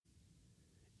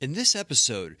In this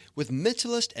episode, with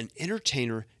mentalist and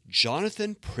entertainer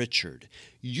Jonathan Pritchard,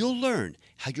 you'll learn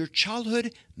how your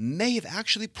childhood may have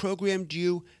actually programmed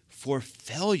you for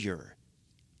failure.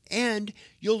 And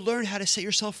you'll learn how to set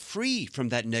yourself free from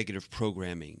that negative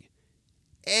programming.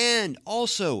 And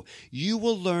also, you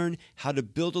will learn how to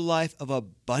build a life of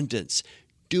abundance,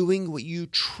 doing what you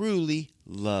truly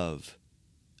love.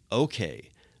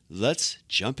 Okay, let's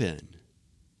jump in.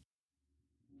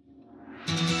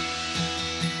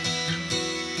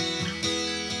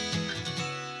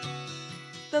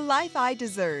 The Life I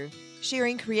Deserve,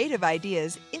 sharing creative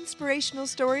ideas, inspirational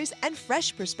stories, and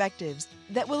fresh perspectives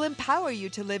that will empower you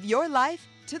to live your life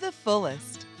to the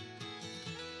fullest.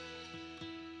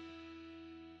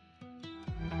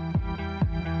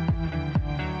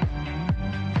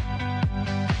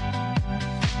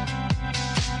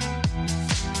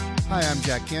 Hi, I'm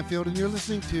Jack Canfield, and you're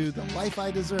listening to The Life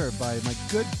I Deserve by my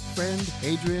good friend,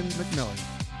 Adrian McMillan.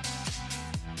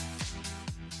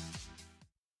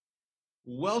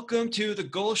 Welcome to The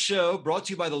Goal Show, brought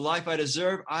to you by The Life I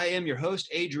Deserve. I am your host,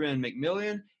 Adrian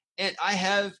McMillan, and I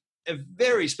have a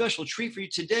very special treat for you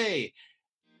today.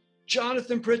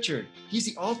 Jonathan Pritchard. He's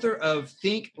the author of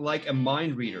Think Like a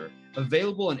Mind Reader,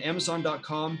 available on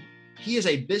Amazon.com. He is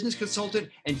a business consultant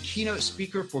and keynote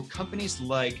speaker for companies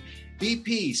like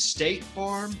BP, State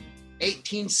Farm,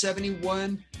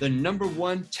 1871, the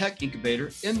 #1 tech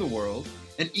incubator in the world,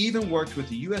 and even worked with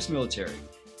the U.S. military.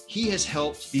 He has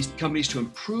helped these companies to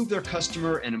improve their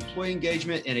customer and employee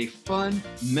engagement in a fun,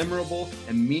 memorable,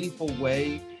 and meaningful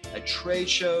way at trade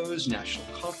shows, national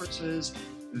conferences,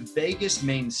 Vegas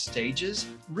main stages,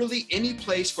 really any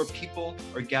place where people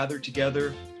are gathered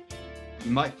together.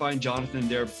 You might find Jonathan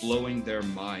there blowing their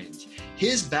minds.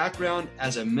 His background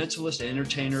as a mentalist and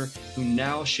entertainer who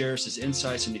now shares his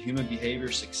insights into human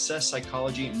behavior, success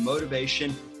psychology,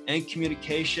 motivation, and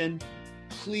communication.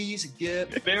 Please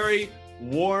give a very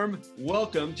warm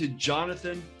welcome to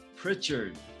Jonathan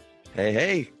Pritchard.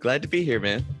 Hey, glad to be here,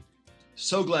 man.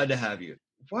 So glad to have you.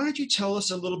 Why don't you tell us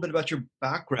a little bit about your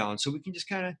background so we can just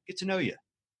kind of get to know you?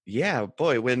 Yeah,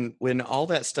 boy, when all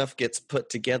that stuff gets put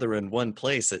together in one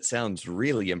place, it sounds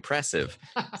really impressive.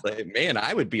 It's like, man,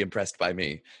 I would be impressed by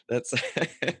me. That's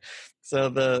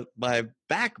so my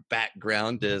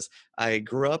background is I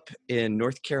grew up in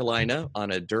North Carolina on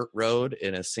a dirt road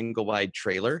in a single wide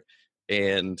trailer.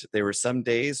 And there were some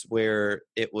days where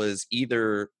it was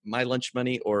either my lunch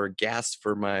money or gas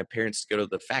for my parents to go to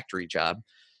the factory job.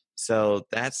 So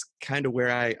that's kind of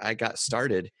where I got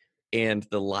started. And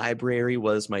the library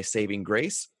was my saving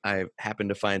grace. I happened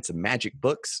to find some magic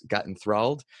books, got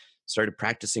enthralled, started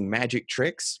practicing magic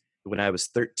tricks. When I was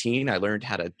 13, I learned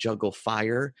how to juggle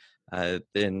fire,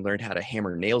 then learned how to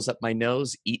hammer nails up my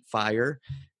nose, eat fire.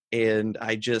 And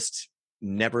I just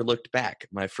never looked back.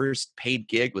 My first paid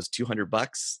gig was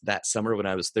 $200 that summer when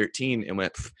I was 13 and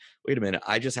went, wait a minute,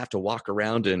 I just have to walk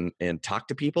around and talk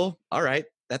to people? All right,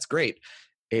 that's great.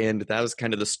 And that was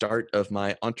kind of the start of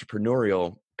my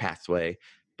entrepreneurial pathway.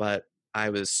 But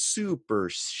I was super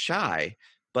shy,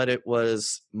 but it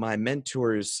was my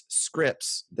mentor's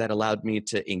scripts that allowed me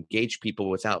to engage people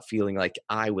without feeling like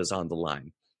I was on the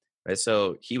line. Right?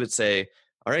 So he would say,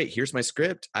 all right, here's my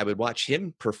script. I would watch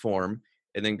him perform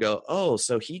and then go, oh,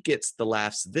 so he gets the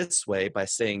laughs this way by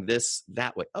saying this,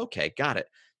 that way. Okay, got it.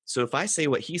 So if I say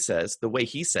what he says, the way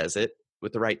he says it,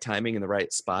 with the right timing and the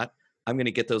right spot, I'm going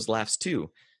to get those laughs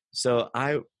too. So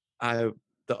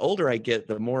the older I get,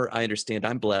 the more I understand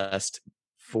I'm blessed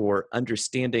for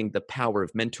understanding the power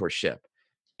of mentorship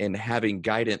and having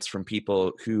guidance from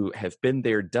people who have been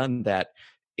there, done that,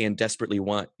 and desperately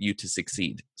want you to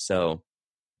succeed. So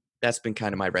that's been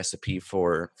kind of my recipe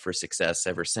for success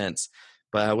ever since.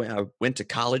 But I went to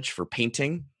college for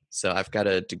painting. So I've got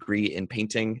a degree in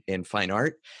painting and fine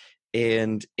art.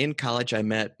 And in college, I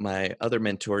met my other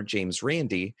mentor, James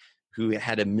Randi, who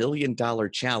had $1 million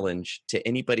challenge to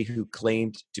anybody who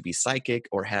claimed to be psychic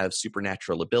or have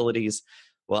supernatural abilities.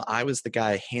 Well, I was the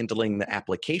guy handling the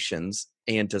applications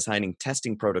and designing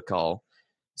testing protocol.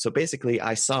 So basically,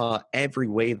 I saw every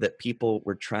way that people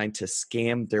were trying to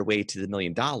scam their way to the $1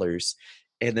 million.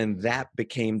 And then that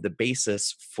became the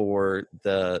basis for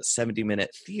the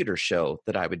 70-minute theater show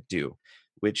that I would do,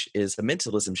 which is a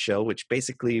mentalism show, which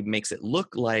basically makes it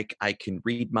look like I can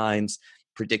read minds,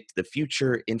 predict the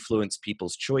future, influence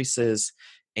people's choices,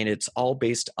 and it's all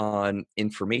based on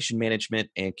information management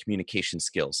and communication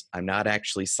skills. I'm not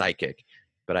actually psychic,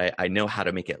 but I know how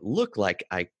to make it look like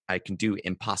I can do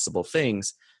impossible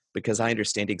things because I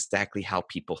understand exactly how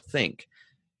people think.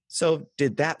 So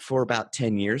did that for about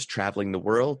 10 years, traveling the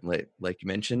world, like you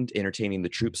mentioned, entertaining the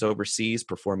troops overseas,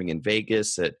 performing in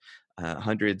Vegas at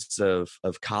hundreds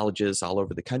of colleges all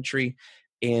over the country.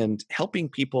 And helping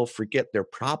people forget their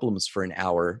problems for an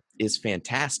hour is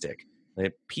fantastic.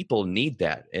 Like, people need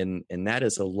that, and that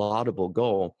is a laudable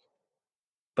goal.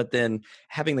 But then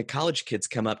having the college kids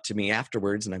come up to me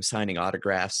afterwards and I'm signing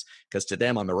autographs because to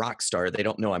them I'm a rock star. They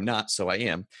don't know I'm not, so I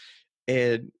am.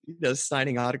 And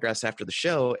signing autographs after the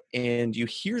show, and you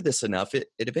hear this enough, it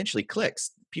eventually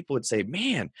clicks. People would say,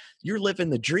 man, you're living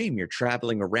the dream. You're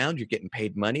traveling around, you're getting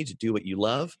paid money to do what you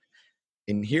love.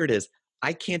 And here it is.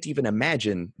 I can't even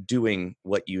imagine doing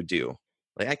what you do.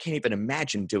 Like, I can't even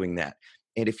imagine doing that.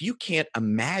 And if you can't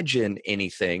imagine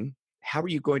anything, how are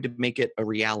you going to make it a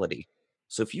reality?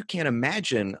 So if you can't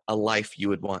imagine a life you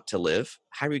would want to live,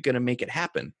 how are you going to make it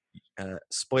happen?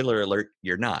 Spoiler alert,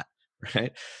 you're not,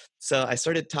 right? So I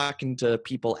started talking to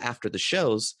people after the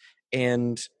shows,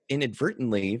 and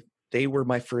inadvertently, they were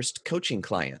my first coaching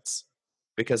clients,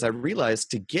 because I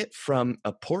realized to get from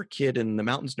a poor kid in the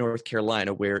mountains, North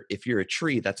Carolina, where if you're a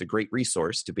tree, that's a great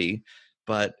resource to be.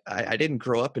 But I didn't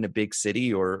grow up in a big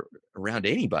city or around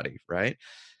anybody, right?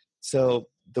 So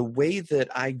the way that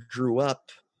I grew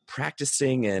up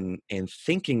practicing and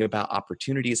thinking about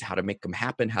opportunities, how to make them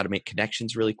happen, how to make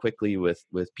connections really quickly with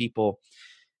people,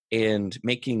 and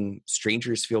making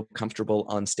strangers feel comfortable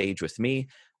on stage with me,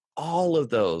 all of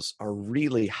those are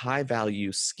really high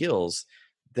value skills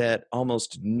that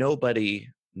almost nobody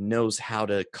knows how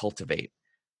to cultivate.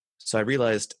 So I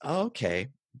realized, oh, okay,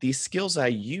 these skills I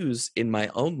use in my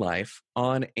own life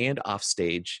on and off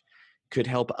stage could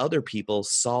help other people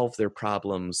solve their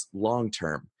problems long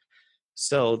term.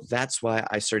 So that's why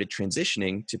I started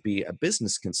transitioning to be a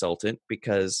business consultant,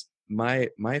 because my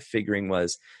figuring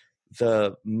was,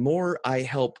 the more I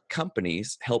help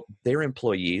companies help their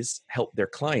employees, help their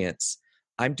clients,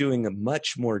 I'm doing a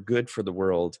much more good for the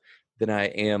world than I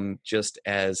am just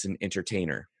as an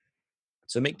entertainer.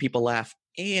 So make people laugh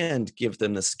and give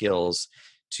them the skills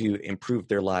to improve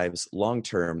their lives long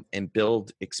term and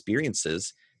build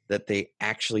experiences that they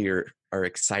actually are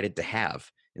excited to have,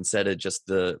 instead of just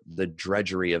the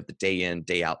drudgery of the day in,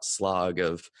 day out slog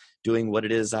of doing what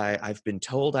it is I've been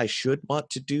told I should want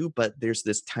to do, but there's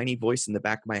this tiny voice in the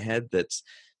back of my head that's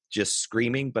just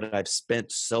screaming, but I've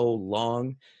spent so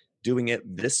long doing it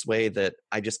this way that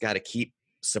I just got to keep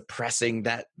suppressing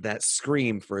that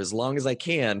scream for as long as I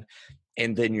can,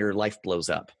 and then your life blows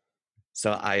up.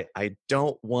 So I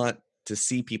don't want to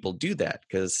see people do that,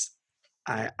 because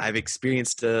I've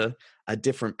experienced a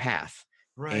different path.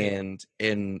 Right.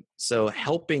 And so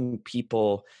helping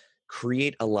people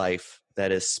create a life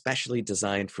that is specially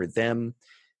designed for them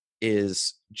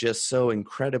is just so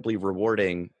incredibly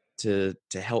rewarding to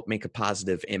help make a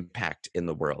positive impact in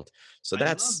the world. So I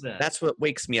love that. that's what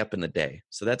wakes me up in the day.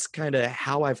 So that's kind of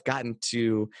how I've gotten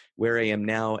to where I am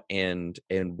now, and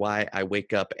why I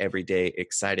wake up every day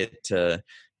excited to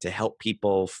help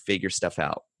people figure stuff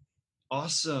out.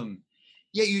 Awesome.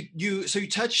 Yeah, so you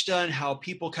touched on how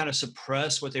people kind of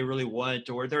suppress what they really want,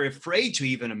 or they're afraid to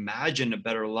even imagine a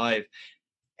better life.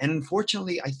 And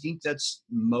unfortunately, I think that's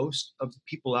most of the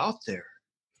people out there.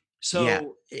 Yeah,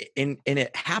 So and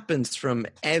it happens from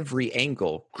every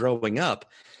angle. Growing up,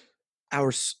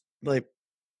 like,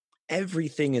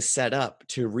 everything is set up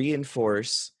to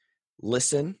reinforce: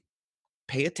 listen,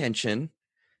 pay attention,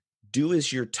 do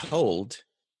as you're told,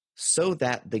 so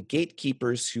that the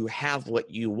gatekeepers who have what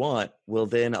you want will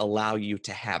then allow you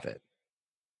to have it.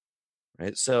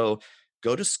 Right? So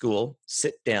go to school,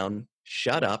 sit down,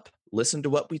 shut up, listen to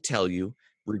what we tell you,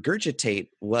 regurgitate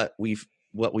what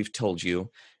we've told you,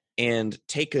 and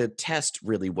take a test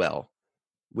really well,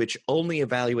 which only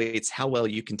evaluates how well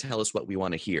you can tell us what we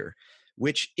want to hear,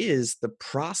 which is the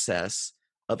process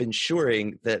of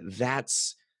ensuring that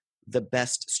that's the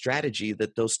best strategy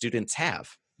that those students have.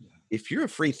 If you're a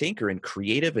free thinker and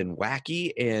creative and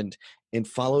wacky and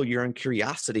follow your own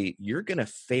curiosity, you're going to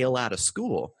fail out of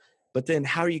school. But then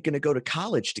how are you going to go to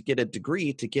college to get a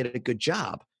degree, to get a good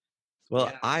job?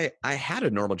 Well, yeah, I had a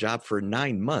normal job for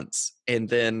 9 months, and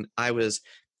then I was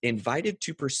invited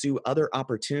to pursue other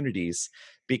opportunities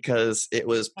because it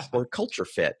was poor culture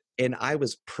fit. And I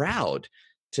was proud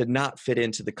to not fit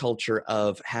into the culture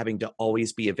of having to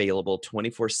always be available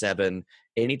 24/7.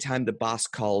 Anytime the boss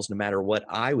calls, no matter what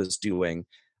I was doing,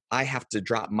 I have to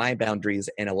drop my boundaries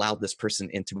and allow this person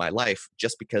into my life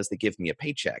just because they give me a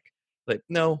paycheck. But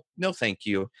no, no, thank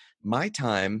you. My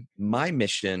time, my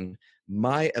mission,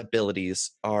 my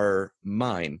abilities are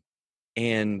mine.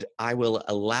 And I will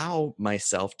allow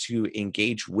myself to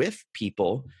engage with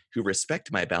people who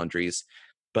respect my boundaries,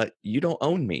 but you don't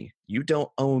own me. You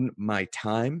don't own my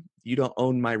time. You don't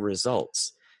own my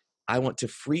results. I want to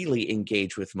freely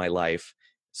engage with my life.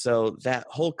 So that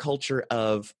whole culture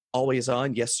of always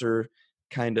on, yes sir,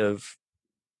 kind of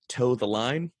toe the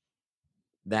line,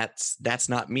 that's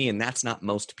not me, and that's not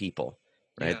most people,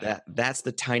 right? Yeah. That's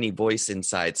the tiny voice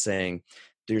inside saying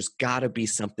there's got to be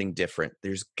something different.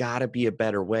 There's got to be a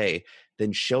better way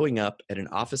than showing up at an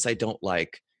office I don't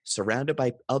like, surrounded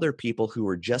by other people who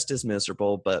are just as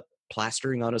miserable, but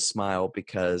plastering on a smile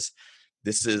because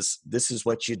this is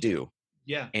what you do.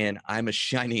 Yeah. And I'm a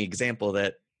shining example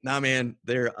that, nah, man,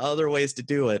 there are other ways to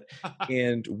do it.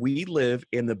 And we live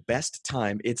in the best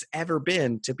time it's ever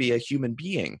been to be a human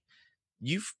being.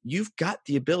 You've got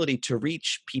the ability to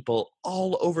reach people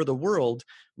all over the world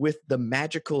with the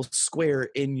magical square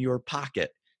in your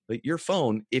pocket. But your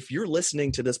phone, if you're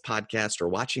listening to this podcast or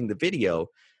watching the video,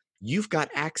 you've got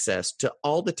access to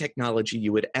all the technology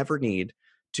you would ever need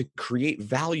to create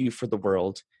value for the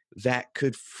world that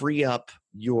could free up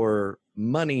your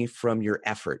money from your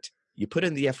effort. You put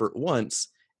in the effort once,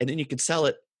 and then you can sell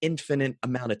it infinite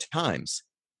amount of times.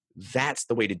 That's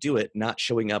the way to do it, not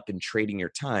showing up and trading your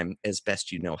time as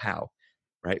best you know how,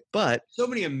 right? But so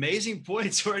many amazing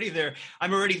points already there.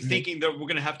 I'm already thinking that we're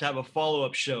going to have a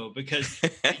follow-up show, because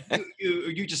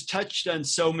you just touched on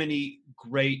so many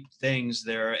great things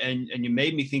there, and you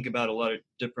made me think about a lot of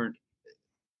different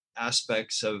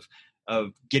aspects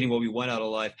of getting what we want out of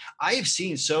life. I have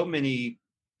seen so many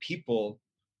people,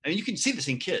 and you can see this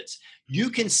in kids. You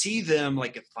can see them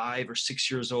like at 5 or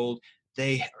 6 years old.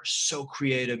 They are so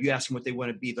creative. You ask them what they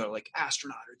want to be, they're like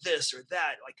astronaut or this or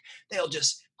that. Like they'll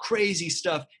just crazy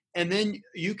stuff. And then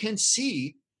you can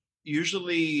see,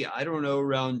 usually, I don't know,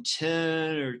 around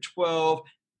 10 or 12,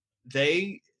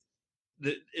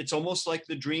 it's almost like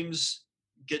the dreams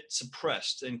get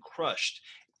suppressed and crushed.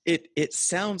 It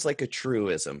sounds like a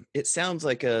truism. It sounds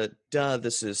like a, duh,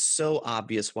 this is so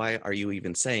obvious. Why are you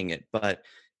even saying it? But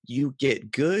you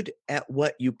get good at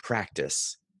what you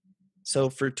practice.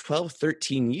 So for 12,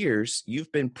 13 years,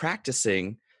 you've been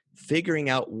practicing figuring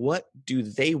out, what do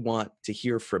they want to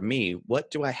hear from me? What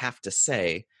do I have to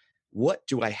say? What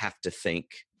do I have to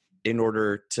think in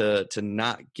order to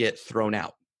not get thrown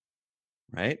out,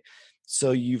 right?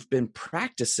 So you've been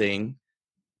practicing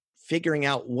figuring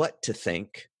out what to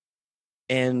think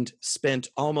and spent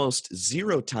almost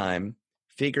zero time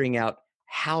figuring out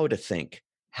how to think,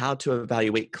 how to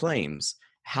evaluate claims,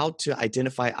 how to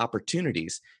identify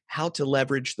opportunities, how to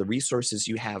leverage the resources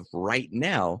you have right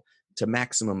now to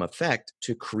maximum effect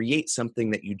to create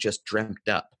something that you just dreamt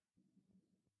up,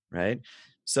 right?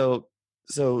 So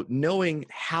knowing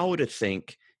how to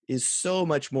think is so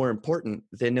much more important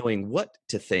than knowing what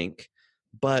to think,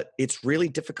 but it's really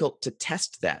difficult to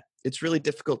test that. It's really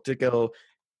difficult to go,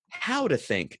 how to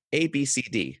think, A, B, C,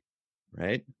 D,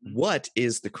 right? What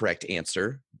is the correct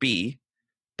answer, B,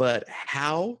 but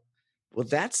how? Well,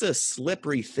 that's a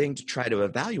slippery thing to try to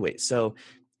evaluate. So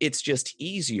it's just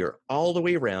easier all the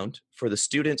way around for the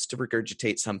students to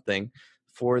regurgitate something,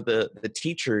 for the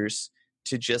teachers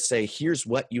to just say, here's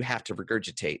what you have to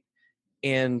regurgitate.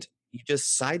 And you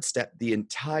just sidestep the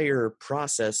entire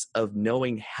process of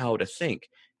knowing how to think,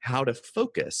 how to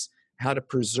focus, how to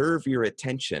preserve your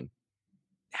attention,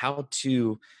 how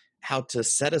to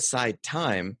set aside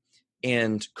time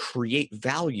and create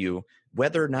value,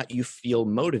 whether or not you feel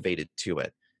motivated to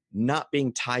it, not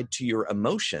being tied to your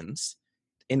emotions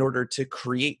in order to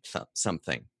create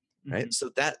something, right? Mm-hmm. So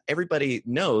that everybody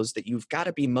knows that you've got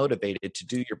to be motivated to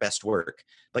do your best work.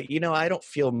 But, I don't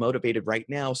feel motivated right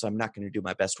now, so I'm not going to do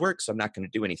my best work, so I'm not going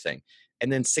to do anything.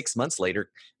 And then 6 months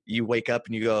later, you wake up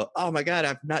and you go, oh my God,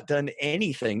 I've not done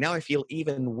anything. Now I feel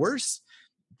even worse.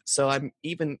 So I'm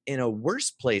even in a worse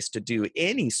place to do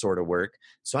any sort of work.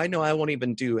 So I know I won't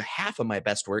even do half of my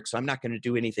best work. So I'm not going to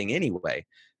do anything anyway.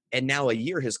 And now a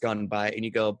year has gone by and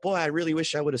you go, boy, I really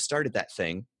wish I would have started that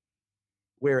thing.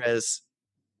 Whereas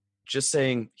just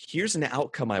saying, here's an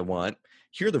outcome I want.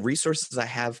 Here are the resources I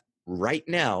have right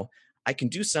now. I can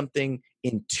do something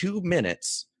in 2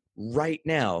 minutes right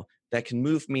now that can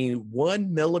move me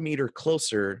 1 millimeter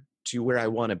closer to where I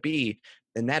want to be.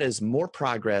 And that is more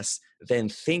progress than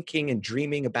thinking and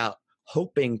dreaming about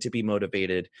hoping to be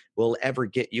motivated will ever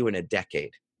get you in a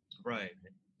decade. Right.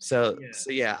 So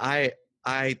yeah,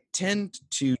 I tend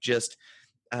to just,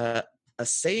 a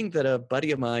saying that a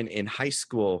buddy of mine in high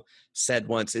school said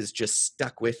once is just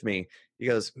stuck with me. He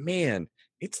goes, man,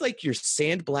 it's like you're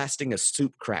sandblasting a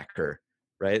soup cracker,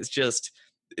 right?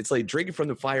 It's like drinking from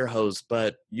the fire hose,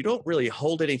 but you don't really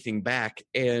hold anything back.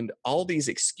 And all these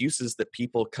excuses that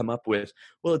people come up with,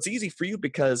 well, it's easy for you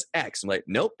because X. I'm like,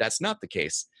 nope, that's not the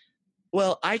case.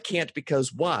 well, I can't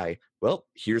because why? Well,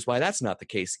 here's why that's not the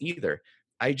case either.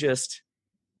 I just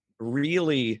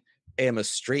really am a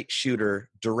straight shooter,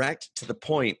 direct to the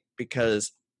point,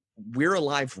 because we're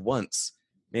alive once.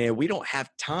 Man, we don't have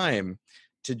time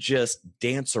to just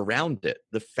dance around it.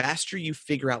 The faster you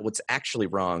figure out what's actually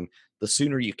wrong, the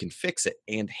sooner you can fix it.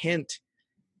 And hint,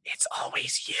 it's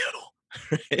always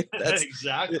you. Right?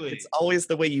 Exactly. It's always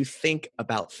the way you think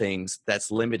about things that's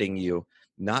limiting you,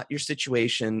 not your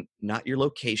situation, not your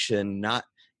location, not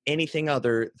anything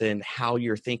other than how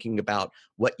you're thinking about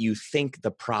what you think the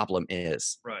problem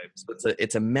is. Right. So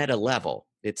it's a meta level.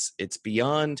 It's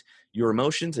beyond your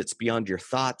emotions, it's beyond your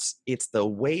thoughts. It's the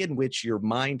way in which your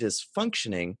mind is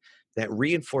functioning that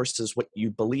reinforces what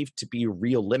you believe to be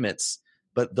real limits,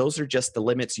 but those are just the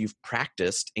limits you've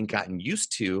practiced and gotten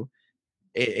used to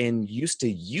and used to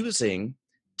using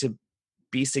to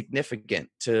be significant,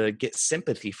 to get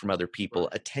sympathy from other people,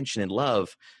 attention and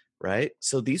love, right?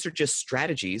 So these are just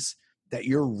strategies that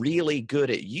you're really good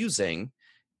at using.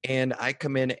 And I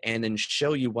come in and then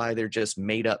show you why they're just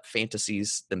made up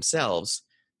fantasies themselves.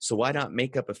 So why not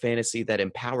make up a fantasy that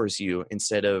empowers you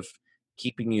instead of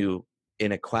keeping you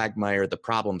in a quagmire of the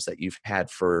problems that you've had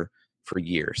for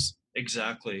years?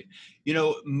 Exactly.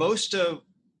 Most of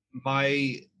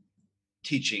my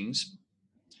teachings,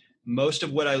 most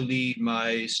of what I lead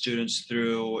my students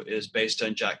through is based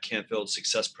on Jack Canfield's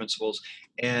success principles.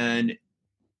 And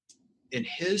in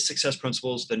his success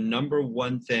principles, the number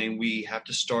one thing we have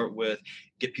to start with,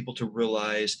 get people to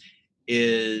realize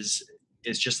is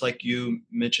just like you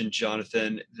mentioned,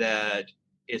 Jonathan, that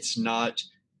it's not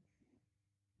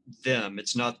them,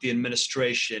 it's not the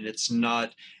administration, it's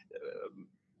not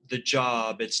the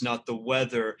job, it's not the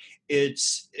weather,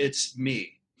 it's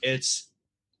me.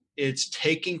 It's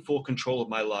taking full control of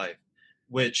my life,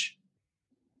 which,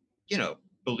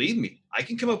 believe me, I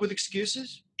can come up with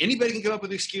excuses. Anybody can come up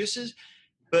with excuses,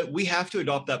 but we have to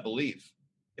adopt that belief.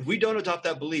 If we don't adopt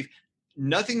that belief,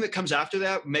 nothing that comes after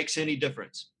that makes any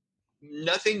difference.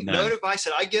 Nothing, None. no advice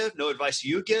that I give, no advice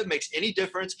you give makes any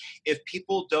difference if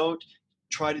people don't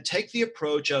try to take the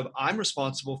approach of I'm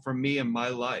responsible for me and my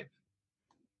life.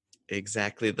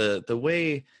 Exactly. The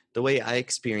way I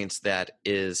experience that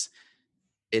is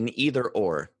an either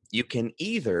or. You can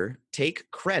either take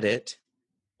credit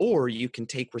or you can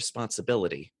take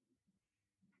responsibility.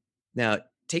 Now,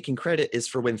 taking credit is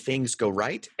for when things go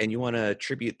right and you want to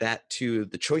attribute that to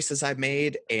the choices I've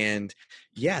made. And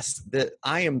yes,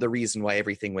 I am the reason why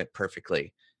everything went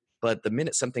perfectly. But the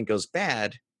minute something goes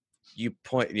bad, you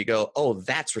go, oh,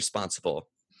 that's responsible.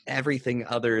 Everything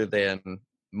other than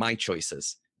my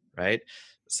choices, right?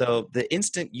 So the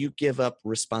instant you give up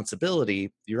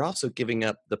responsibility, you're also giving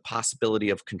up the possibility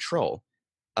of control,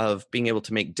 of being able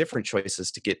to make different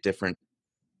choices to get different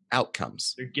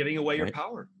outcomes. You're giving away your Right.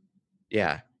 power.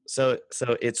 Yeah. So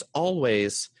it's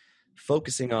always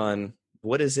focusing on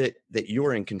what is it that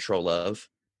you're in control of,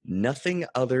 nothing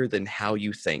other than how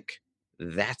you think.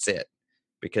 That's it.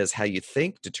 Because how you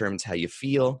think determines how you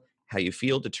feel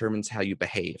determines how you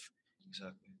behave.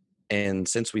 Exactly. And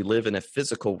since we live in a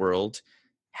physical world,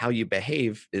 how you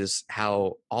behave is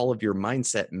how all of your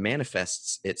mindset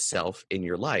manifests itself in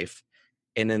your life.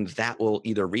 And then that will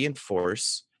either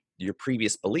reinforce your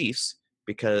previous beliefs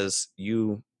because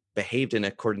you behaved in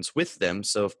accordance with them.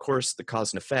 So, of course, the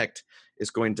cause and effect is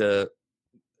going to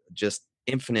just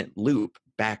infinite loop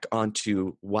back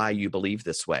onto why you believe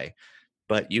this way.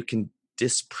 But you can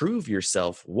disprove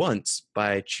yourself once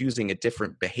by choosing a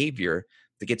different behavior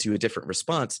that gets you a different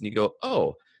response. And you go,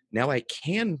 oh, now I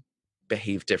can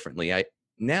behave differently. I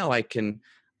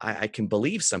can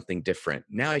believe something different.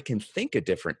 Now I can think a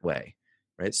different way.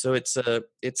 Right. So it's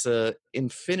a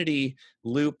infinity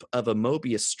loop of a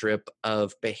Mobius strip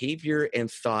of behavior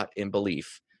and thought and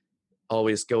belief,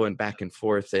 always going back and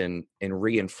forth and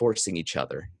reinforcing each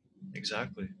other.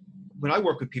 Exactly. When I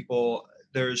work with people,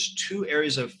 there's two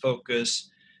areas of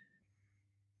focus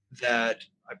that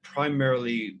I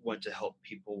primarily want to help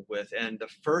people with. And the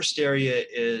first area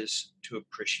is to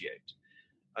appreciate.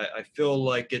 I feel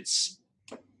like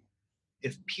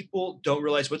if people don't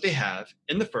realize what they have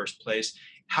in the first place,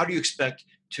 how do you expect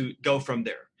to go from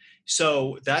there?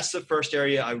 So that's the first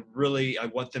area I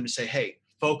want them to say, hey,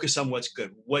 focus on what's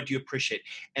good. What do you appreciate?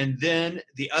 And then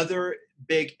the other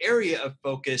big area of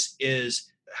focus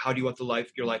is how do you want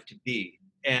your life to be?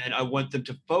 And I want them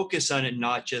to focus on it,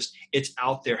 not just it's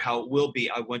out there, how it will be.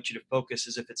 I want you to focus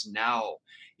as if it's now,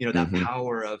 that Mhm.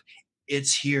 power of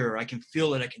it's here. I can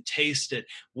feel it. I can taste it.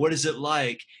 What is it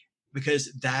like?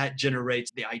 Because that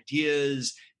generates the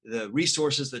ideas, the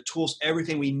resources, the tools,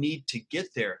 everything we need to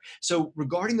get there. So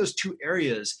regarding those two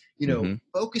areas, Mhm.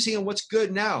 focusing on what's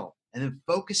good now, and then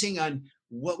focusing on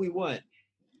what we want.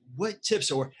 What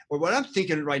tips or what I'm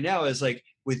thinking right now is like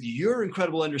with your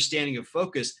incredible understanding of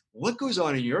focus, what goes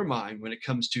on in your mind when it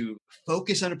comes to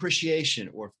focus on appreciation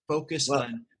or focus Well,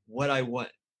 on what I want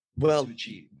to well,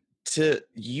 achieve?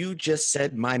 you just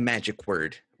said my magic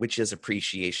word, which is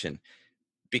appreciation,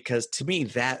 because to me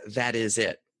that is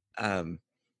it. Um,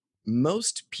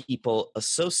 Most people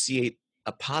associate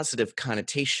a positive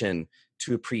connotation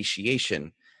to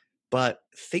appreciation, but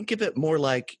think of it more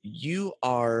like you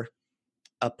are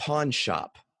a pawn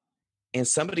shop and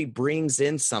somebody brings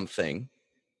in something,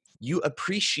 you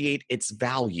appreciate its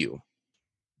value,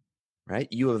 right?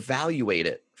 You evaluate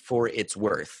it for its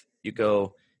worth. You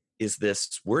go, is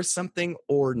this worth something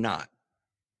or not?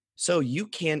 So you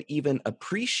can even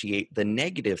appreciate the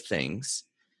negative things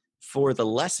for the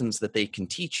lessons that they can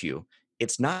teach you.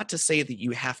 It's not to say that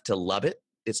you have to love it.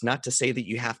 It's not to say that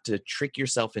you have to trick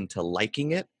yourself into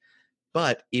liking it.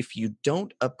 But if you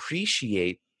don't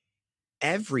appreciate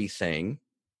everything,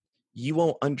 you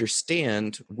won't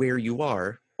understand where you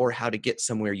are or how to get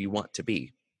somewhere you want to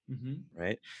be. Mhm.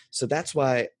 Right. So that's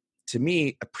why, to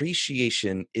me,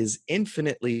 appreciation is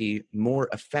infinitely more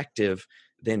effective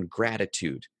than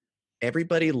gratitude.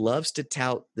 Everybody loves to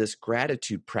tout this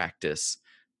gratitude practice,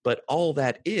 but all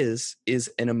that is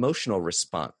an emotional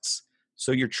response.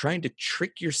 So you're trying to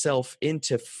trick yourself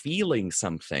into feeling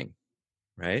something,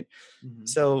 right? Mhm.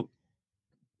 So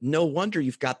no wonder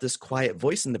you've got this quiet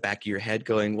voice in the back of your head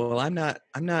going, well, I'm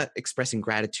not expressing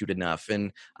gratitude enough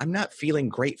and I'm not feeling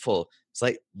grateful. It's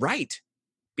like, right,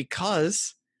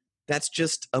 because that's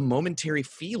just a momentary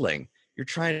feeling. You're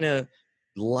trying to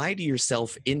lie to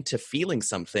yourself into feeling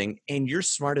something, and you're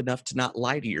smart enough to not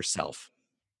lie to yourself.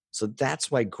 So that's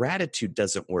why gratitude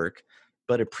doesn't work,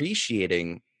 but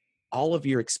appreciating all of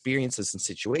your experiences and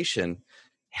situation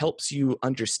helps you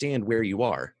understand where you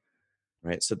are,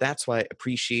 right? So that's why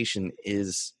appreciation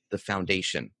is the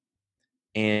foundation.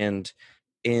 And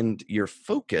in your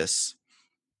focus,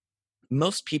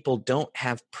 most people don't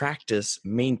have practice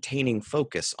maintaining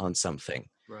focus on something.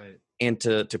 Right. And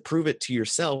to prove it to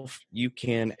yourself, you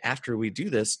can, after we do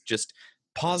this, just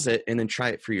pause it and then try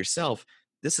it for yourself.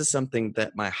 This is something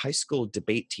that my high school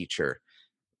debate teacher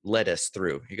led us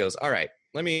through. He goes, all right,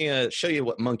 let me show you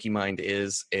what monkey mind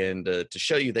is. And to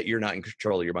show you that you're not in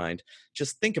control of your mind,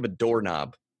 just think of a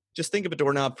doorknob. Just think of a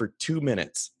doorknob for 2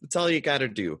 minutes. That's all you got to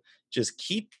do. Just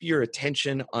keep your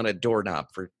attention on a doorknob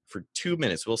for 2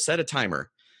 minutes. We'll set a timer.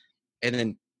 And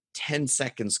then 10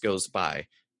 seconds goes by.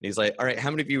 And he's like, all right,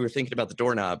 how many of you were thinking about the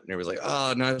doorknob? And everyone's like,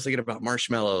 oh, no, I was thinking about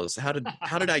marshmallows. How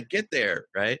did I get there?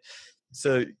 Right.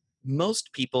 So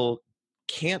most people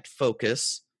can't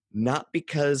focus, not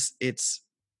because it's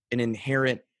an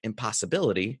inherent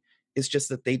impossibility. It's just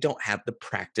that they don't have the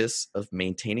practice of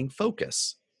maintaining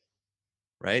focus.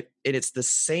 Right. And it's the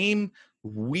same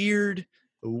weird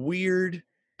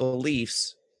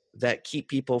beliefs that keep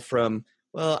people from,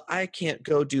 well, I can't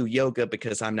go do yoga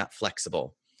because I'm not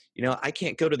flexible. I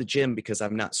can't go to the gym because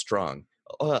I'm not strong.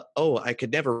 Oh, I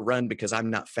could never run because I'm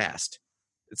not fast.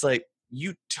 It's like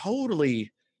you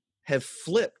totally have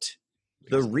flipped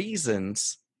the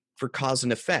reasons for cause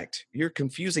and effect. You're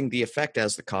confusing the effect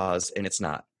as the cause, and it's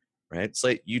not, right? It's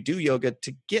like you do yoga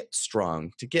to get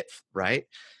strong, to get right.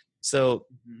 So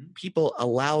Mhm. people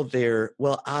allow their,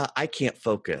 well, I can't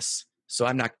focus, so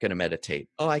I'm not going to meditate.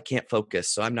 Oh, I can't focus,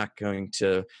 so I'm not going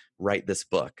to write this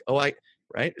book. Right?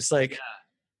 It's Yeah. like,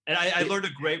 And I learned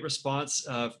a great response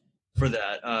for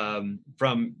that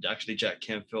from actually Jack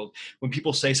Canfield. When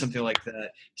people say something like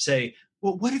that, say,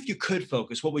 well, what if you could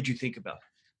focus? What would you think about?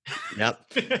 yep.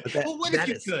 But Well, what if that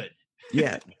you is, could?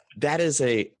 yeah, that is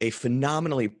a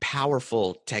phenomenally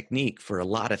powerful technique for a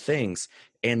lot of things,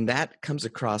 and that comes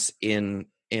across in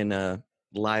a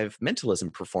live mentalism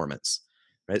performance,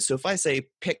 right? So if I say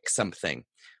pick something,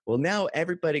 well, now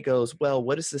everybody goes, well,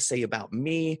 what does this say about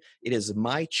me? It is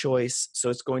my choice,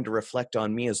 so it's going to reflect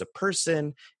on me as a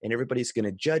person, and everybody's going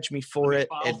to judge me Let for me it.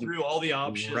 file And through all the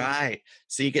options. right.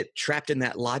 So you get trapped in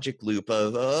that logic loop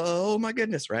of, oh my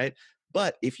goodness, right?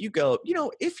 But if you go,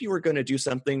 if you were going to do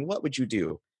something, what would you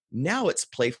do? Now it's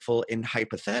playful and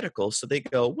hypothetical. So they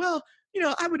go, well,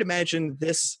 I would imagine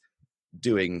this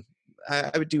doing,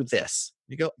 I would do this.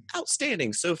 You go,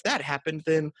 outstanding. So if that happened,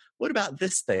 then what about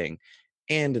this thing?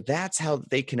 And that's how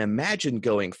they can imagine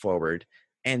going forward.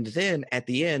 And then at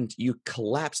the end, you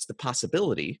collapse the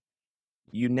possibility.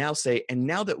 You now say, and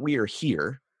now that we are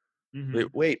here, Mhm.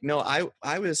 wait, no,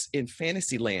 I was in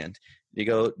fantasy land. You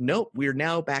go, nope, we're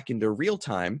now back into real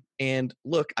time. And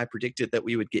look, I predicted that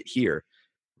we would get here,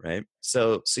 right?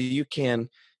 So you can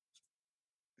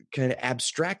kind of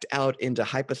abstract out into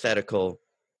hypothetical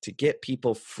to get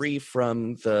people free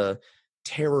from the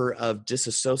terror of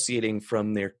disassociating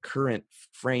from their current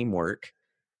framework,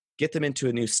 get them into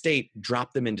a new state,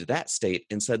 drop them into that state,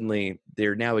 and suddenly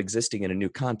they're now existing in a new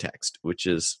context, which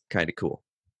is kind of cool.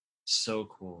 So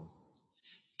cool.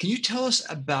 Can you tell us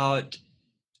about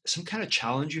some kind of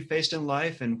challenge you faced in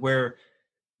life and where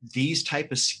these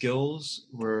type of skills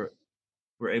were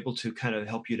able to kind of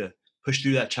help you to push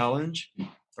through that challenge,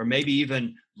 or maybe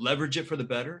even leverage it for the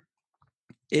better?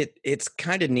 It's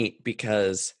kind of neat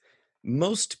because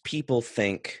most people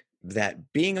think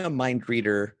that being a mind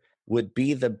reader would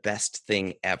be the best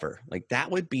thing ever. Like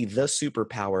that would be the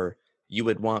superpower you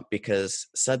would want, because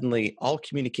suddenly all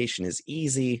communication is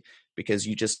easy because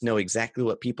you just know exactly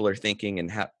what people are thinking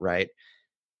and how, right?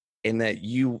 And that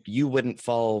you wouldn't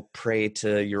fall prey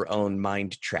to your own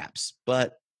mind traps.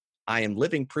 But I am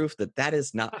living proof that that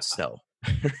is not so.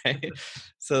 Right?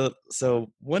 So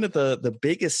one of the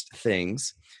biggest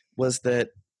things was that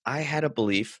I had a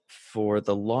belief for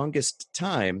the longest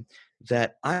time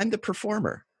that I'm the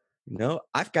performer. You know,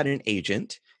 I've got an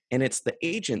agent, and it's the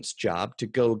agent's job to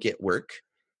go get work,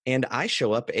 and I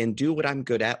show up and do what I'm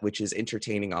good at, which is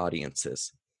entertaining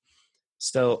audiences.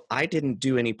 So I didn't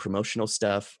do any promotional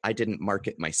stuff. I didn't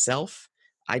market myself.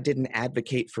 I didn't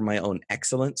advocate for my own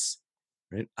excellence.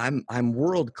 Right? I'm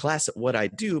world class at what I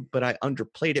do, but I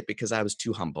underplayed it because I was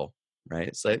too humble. Right?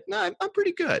 It's like, no, I'm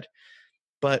pretty good.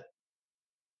 But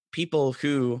people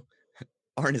who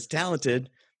aren't as talented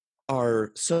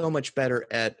are so much better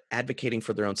at advocating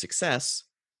for their own success.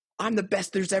 I'm the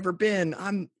best there's ever been.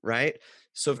 I'm right.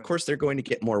 So of course they're going to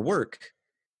get more work.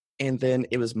 And then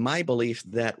it was my belief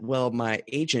that, well, my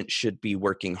agent should be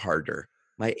working harder.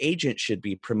 My agent should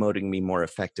be promoting me more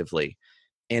effectively.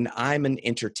 And I'm an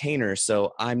entertainer,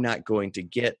 so I'm not going to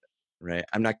get, right?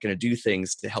 I'm not going to do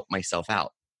things to help myself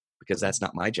out because that's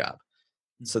not my job.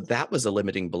 So that was a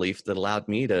limiting belief that allowed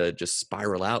me to just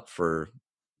spiral out for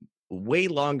way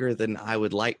longer than I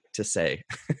would like to say.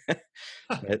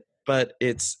 But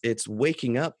it's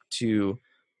waking up to,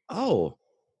 oh,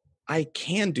 I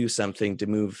can do something to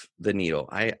move the needle.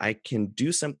 I can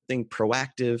do something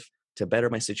proactive to better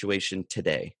my situation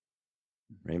today.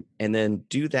 Right? And then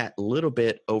do that little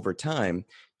bit over time,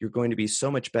 you're going to be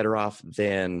so much better off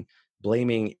than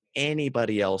blaming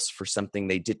anybody else for something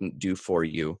they didn't do for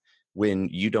you when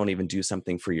you don't even do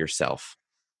something for yourself.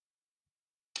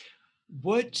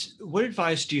 What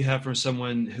advice do you have for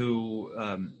someone who,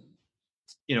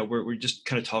 we just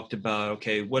kind of talked about,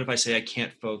 okay, what if I say I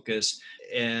can't focus,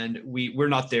 and we're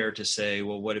not there to say,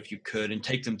 well, what if you could, and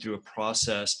take them through a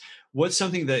process? What's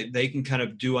something that they can kind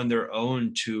of do on their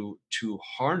own to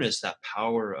harness that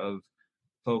power of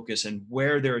focus and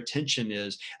where their attention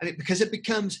is? I think because it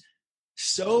becomes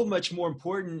so much more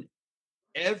important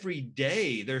every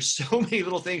day. There's so many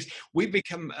little things. We've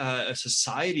become a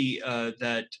society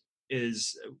that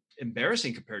is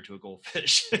embarrassing compared to a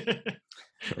goldfish.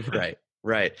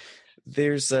 Right.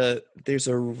 There's a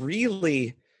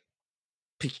really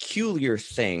peculiar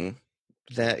thing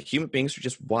that human beings are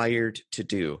just wired to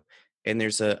do. And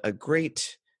there's a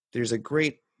great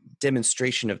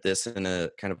demonstration of this in a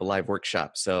kind of a live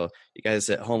workshop. So you guys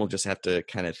at home will just have to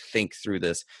kind of think through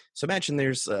this. So imagine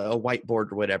there's a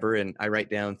whiteboard or whatever, and I write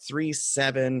down 3,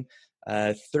 7,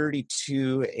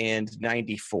 32, and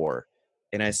 94.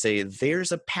 And I say,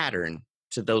 there's a pattern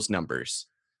to those numbers.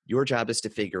 Your job is to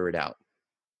figure it out.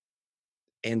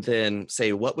 And then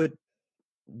say, what would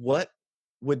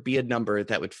be a number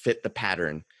that would fit the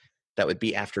pattern that would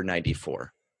be after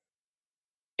 94?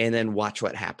 And then watch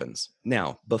what happens.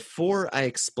 Now, before I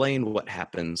explain what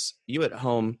happens, you at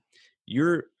home,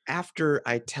 after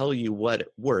I tell you what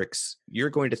works,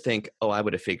 you're going to think, oh, I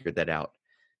would have figured that out.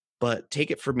 But take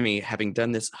it from me, having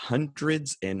done this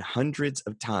hundreds and hundreds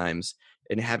of times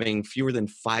and having fewer than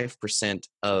 5%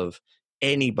 of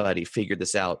anybody figure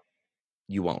this out,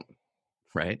 you won't,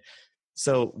 right?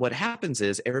 So what happens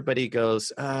is everybody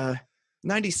goes,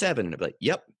 97. And I'll be like,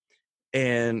 yep.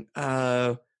 And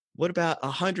what about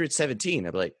 117?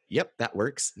 I'll be like, yep, that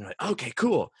works. And I'm like, okay,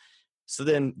 cool. So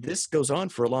then this goes on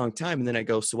for a long time. And then I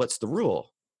go, so what's the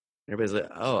rule? And everybody's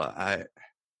like, oh,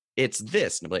 it's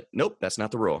this. And I'm like, nope, that's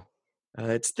not the rule.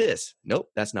 It's this. Nope,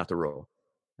 that's not the rule.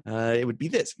 It would be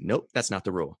this. Nope, that's not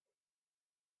the rule.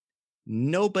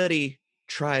 Nobody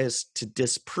tries to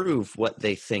disprove what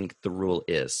they think the rule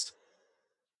is.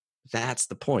 That's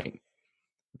the point.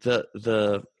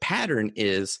 The pattern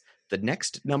is the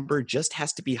next number just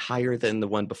has to be higher than the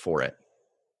one before it.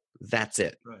 That's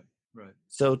it. Right.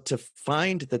 So to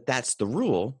find that that's the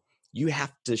rule, you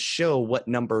have to show what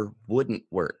number wouldn't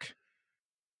work.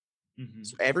 Mm-hmm.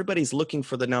 So everybody's looking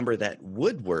for the number that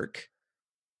would work,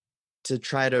 to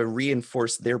try to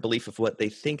reinforce their belief of what they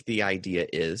think the idea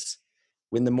is,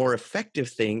 when the more effective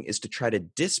thing is to try to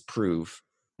disprove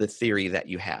the theory that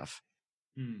you have.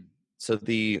 Mm. So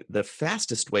the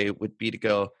fastest way would be to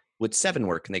go, would 7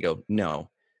 work? And they go,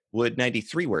 no. Would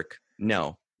 93 work?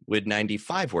 No. Would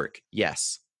 95 work?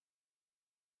 Yes.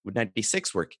 Would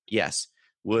 96 work? Yes.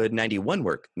 Would 91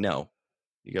 work? No.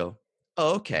 You go,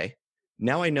 oh, okay.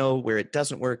 Now I know where it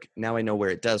doesn't work. Now I know where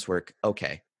it does work.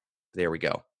 Okay. There we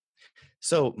go.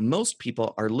 So most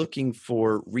people are looking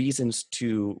for reasons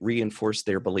to reinforce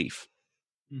their belief.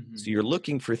 Mm-hmm. So you're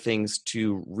looking for things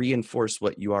to reinforce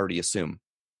what you already assume.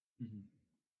 Mm-hmm.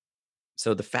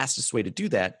 So the fastest way to do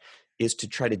that is to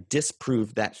try to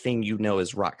disprove that thing you know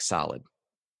is rock solid,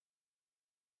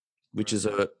 which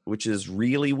is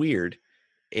really weird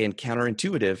and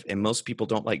counterintuitive, and most people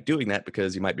don't like doing that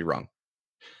because you might be wrong.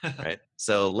 Right?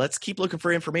 So let's keep looking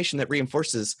for information that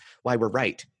reinforces why we're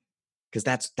right, because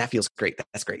that feels great.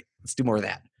 That's great. Let's do more of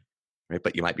that. Right?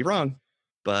 But you might be wrong,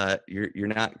 but you're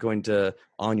not going to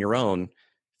on your own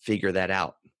figure that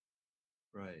out.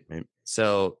 Right?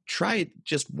 So try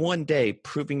just one day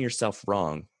proving yourself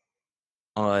wrong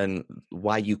on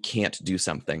why you can't do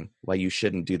something, why you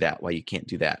shouldn't do that, why you can't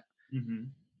do that. Mm-hmm.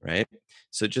 Right?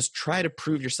 So just try to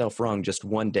prove yourself wrong just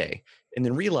one day, and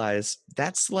then realize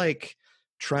that's like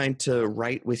trying to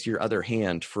write with your other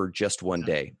hand for just one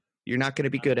day. You're not going to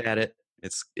be good at it.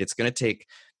 It's going to take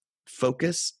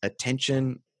focus,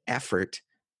 attention, effort,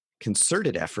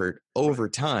 concerted effort over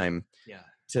time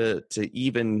to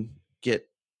even get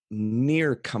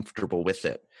near comfortable with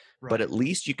it. Right. But at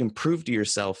least you can prove to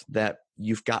yourself that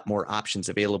you've got more options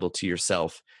available to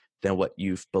yourself than what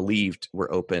you've believed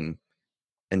were open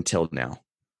until now.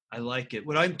 I like it.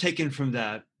 What I'm taking from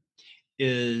that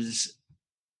is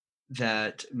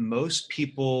that most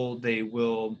people, they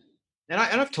will, and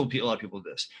I've told a lot of people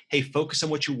this, hey, focus on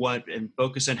what you want and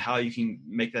focus on how you can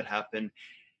make that happen.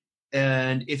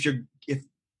 And here's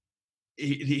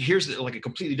like a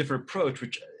completely different approach,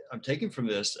 which I'm taking from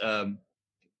this,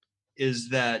 is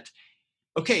that,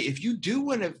 okay, if you do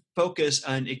want to focus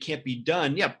on it can't be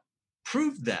done,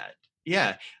 prove that.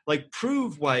 Yeah, like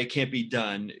prove why it can't be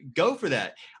done. Go for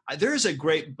that. There's a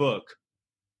great book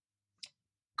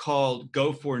called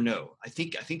Go for No. I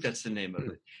think that's the name of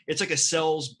it. It's like a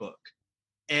sales book.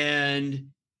 And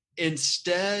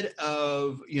instead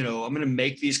of, I'm going to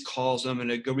make these calls, I'm going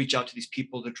to go reach out to these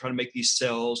people to try to make these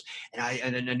sales,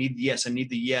 and I need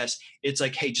the yes. It's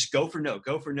like, hey, just go for no,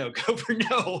 go for no, go for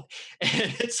no.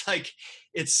 And it's like,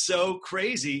 it's so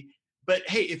crazy. But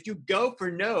hey, if you go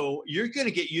for no, you're going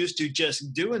to get used to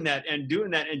just doing that and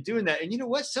doing that and doing that. And you know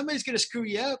what? Somebody's going to screw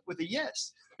you up with a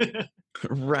yes.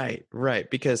 Right.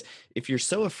 Because if you're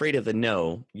so afraid of the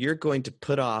no, you're going to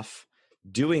put off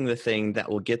doing the thing that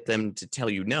will get them to tell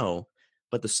you no.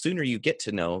 But the sooner you get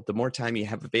to no, the more time you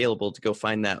have available to go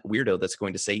find that weirdo that's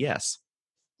going to say yes.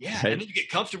 Yeah. Right? And then you get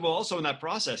comfortable also in that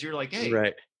process. You're like,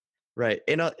 hey. Right.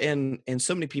 And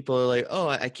so many people are like, oh,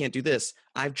 I can't do this.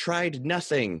 I've tried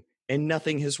nothing and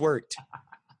nothing has worked.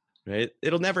 Right.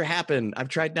 It'll never happen. I've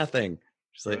tried nothing.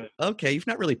 It's like, okay, you've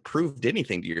not really proved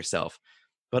anything to yourself.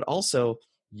 But also,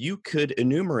 you could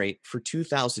enumerate for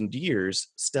 2,000 years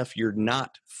stuff you're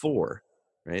not for,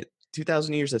 right?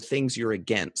 2,000 years of things you're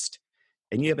against.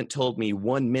 And you haven't told me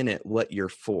 1 minute what you're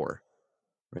for,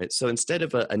 right? So instead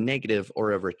of a negative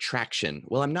or a retraction,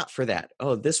 well, I'm not for that.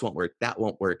 Oh, this won't work. That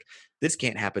won't work. This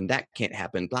can't happen. That can't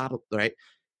happen. Blah, blah, right?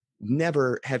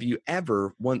 Never have you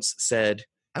ever once said,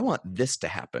 I want this to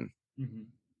happen,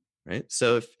 right?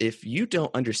 So if you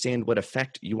don't understand what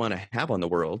effect you want to have on the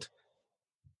world,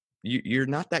 you're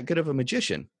not that good of a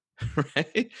magician,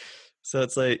 right? So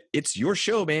it's like, it's your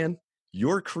show, man.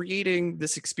 You're creating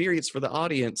this experience for the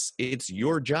audience. It's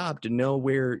your job to know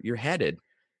where you're headed.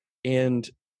 And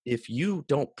if you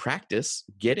don't practice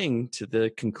getting to the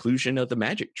conclusion of the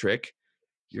magic trick,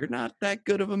 you're not that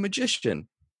good of a magician.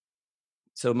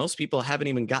 So most people haven't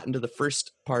even gotten to the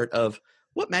first part of,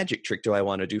 what magic trick do I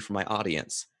want to do for my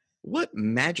audience? What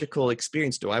magical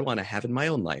experience do I want to have in my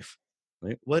own life?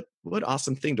 Right? What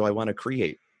awesome thing do I want to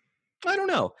create? I don't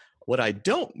know. What I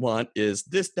don't want is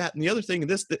this, that, and the other thing,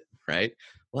 that, right?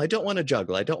 Well, I don't want to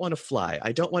juggle. I don't want to fly.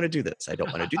 I don't want to do this. I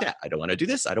don't want to do that. I don't want to do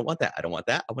this. I don't want that. I don't want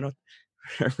that. I want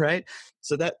to, right?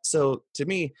 So to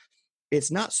me, it's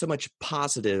not so much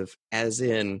positive as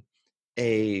in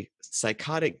a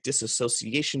psychotic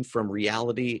disassociation from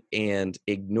reality and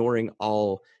ignoring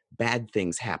all bad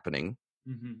things happening.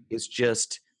 It's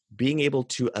just being able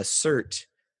to assert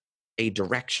a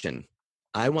direction.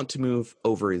 I want to move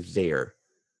over there.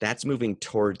 That's moving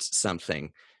towards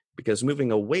something, because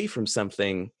moving away from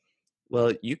something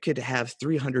Well, you could have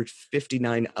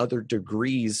 359 other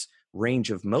degrees range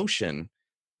of motion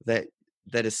that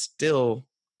is still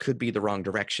could be the wrong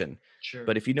direction. Sure.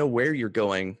 But if you know where you're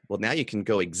going, well, now you can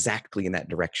go exactly in that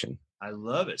direction. I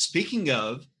love it. Speaking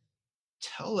of,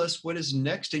 tell us what is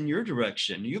next in your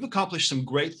direction. You've accomplished some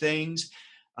great things.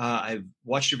 I've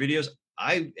watched your videos.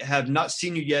 I have not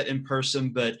seen you yet in person,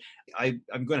 but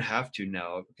I'm going to have to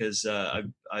now because I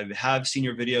have seen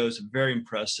your videos. Very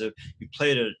impressive. You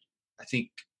played at, I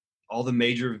think, all the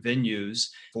major venues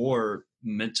for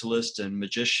mentalists and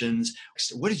magicians.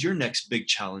 So what is your next big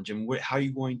challenge, and how are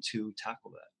you going to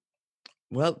tackle that?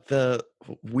 Well,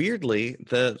 weirdly,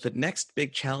 the next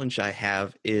big challenge I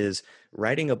have is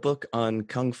writing a book on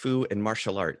kung fu and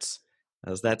martial arts.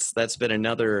 As that's been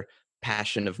another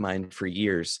passion of mine for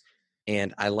years,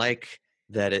 and I like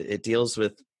that it deals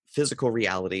with physical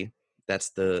reality. That's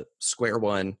the square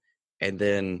one, and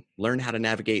then learn how to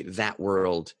navigate that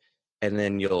world, and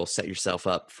then you'll set yourself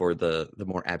up for the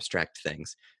more abstract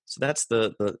things. So that's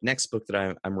the next book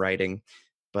that I'm writing.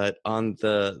 But on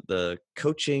the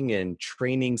coaching and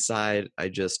training side,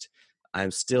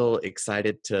 I'm still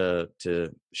excited to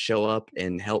show up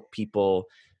and help people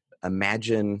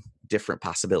imagine different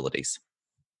possibilities.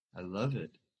 I love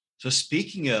it. So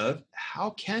speaking of, how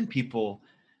can people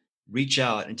reach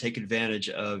out and take advantage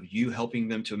of you helping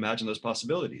them to imagine those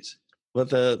possibilities? Well,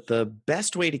 the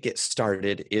best way to get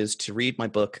started is to read my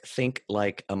book, Think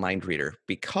Like a Mind Reader,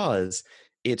 because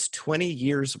it's 20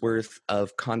 years worth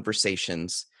of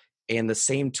conversations, and the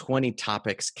same 20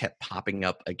 topics kept popping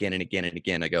up again and again and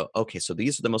again. I go, okay, so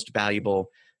these are the most valuable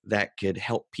that could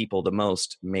help people the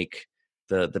most make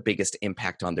the biggest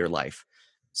impact on their life.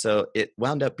 So it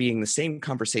wound up being the same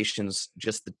conversations,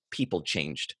 just the people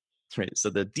changed. Right? So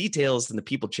the details and the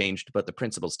people changed, but the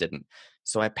principles didn't.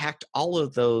 So I packed all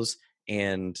of those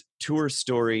and tour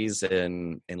stories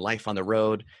and life on the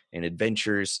road and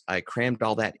adventures. I crammed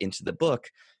all that into the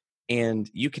book, and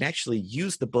you can actually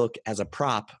use the book as a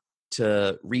prop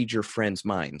to read your friends'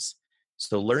 minds.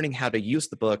 So learning how to use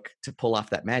the book to pull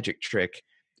off that magic trick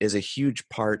is a huge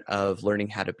part of learning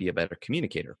how to be a better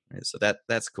communicator. Right? So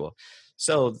that's cool.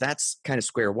 So that's kind of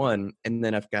square one. And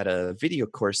then I've got a video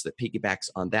course that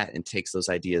piggybacks on that and takes those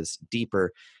ideas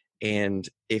deeper. And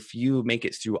if you make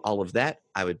it through all of that,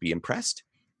 I would be impressed.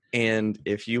 And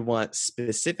if you want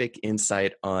specific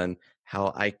insight on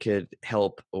how I could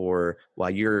help or why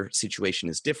your situation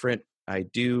is different, I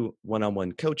do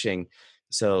one-on-one coaching.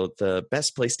 So the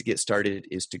best place to get started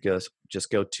is to go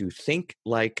to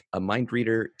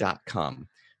thinklikeamindreader.com.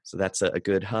 So that's a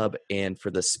good hub. And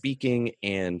for the speaking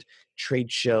and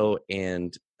trade show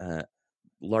and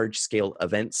large scale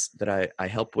events that I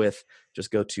help with, just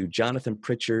go to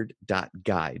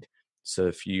jonathanpritchard.guide. So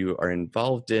if you are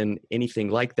involved in anything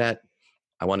like that,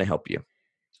 I want to help you.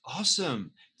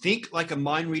 Awesome.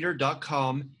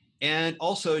 Thinklikeamindreader.com and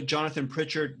also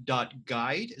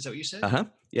jonathanpritchard.guide. Is that what you said? Uh-huh.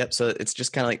 Yep. So it's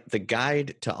just kind of like the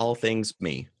guide to all things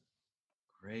me.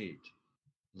 Great.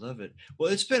 Love it. Well,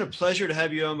 it's been a pleasure to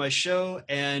have you on my show.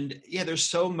 And yeah, there's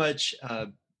so much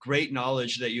great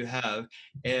knowledge that you have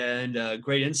and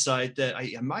great insight that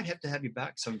I might have to have you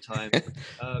back sometime.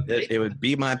 It would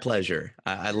be my pleasure.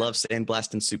 I love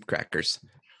sandblasting soup crackers.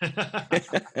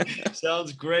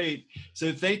 Sounds great.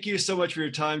 So thank you so much for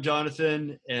your time,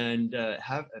 Jonathan, and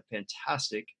have a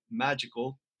fantastic,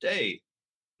 magical day.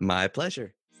 My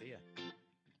pleasure. See ya.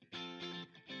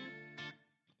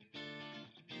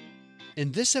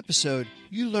 In this episode,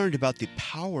 you learned about the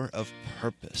power of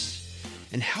purpose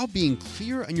and how being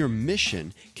clear on your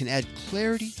mission can add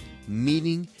clarity,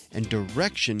 meaning, and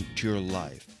direction to your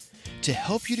life. To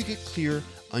help you to get clear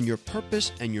on your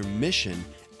purpose and your mission,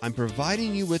 I'm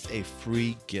providing you with a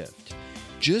free gift.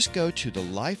 Just go to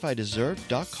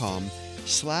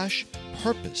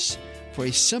thelifeideserve.com/purpose for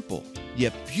a simple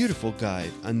yet beautiful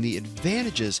guide on the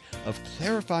advantages of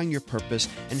clarifying your purpose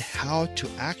and how to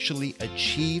actually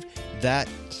achieve that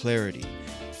clarity.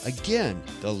 Again,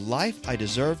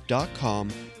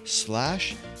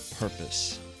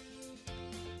 thelifeideserve.com/purpose.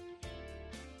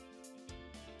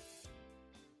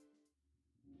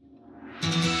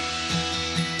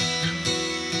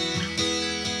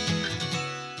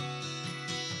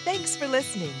 Thanks for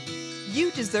listening. You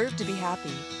deserve to be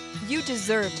happy. You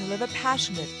deserve to live a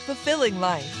passionate, fulfilling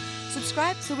life.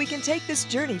 Subscribe so we can take this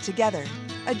journey together.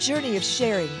 A journey of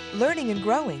sharing, learning, and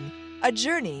growing. A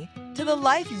journey to the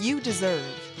life you deserve.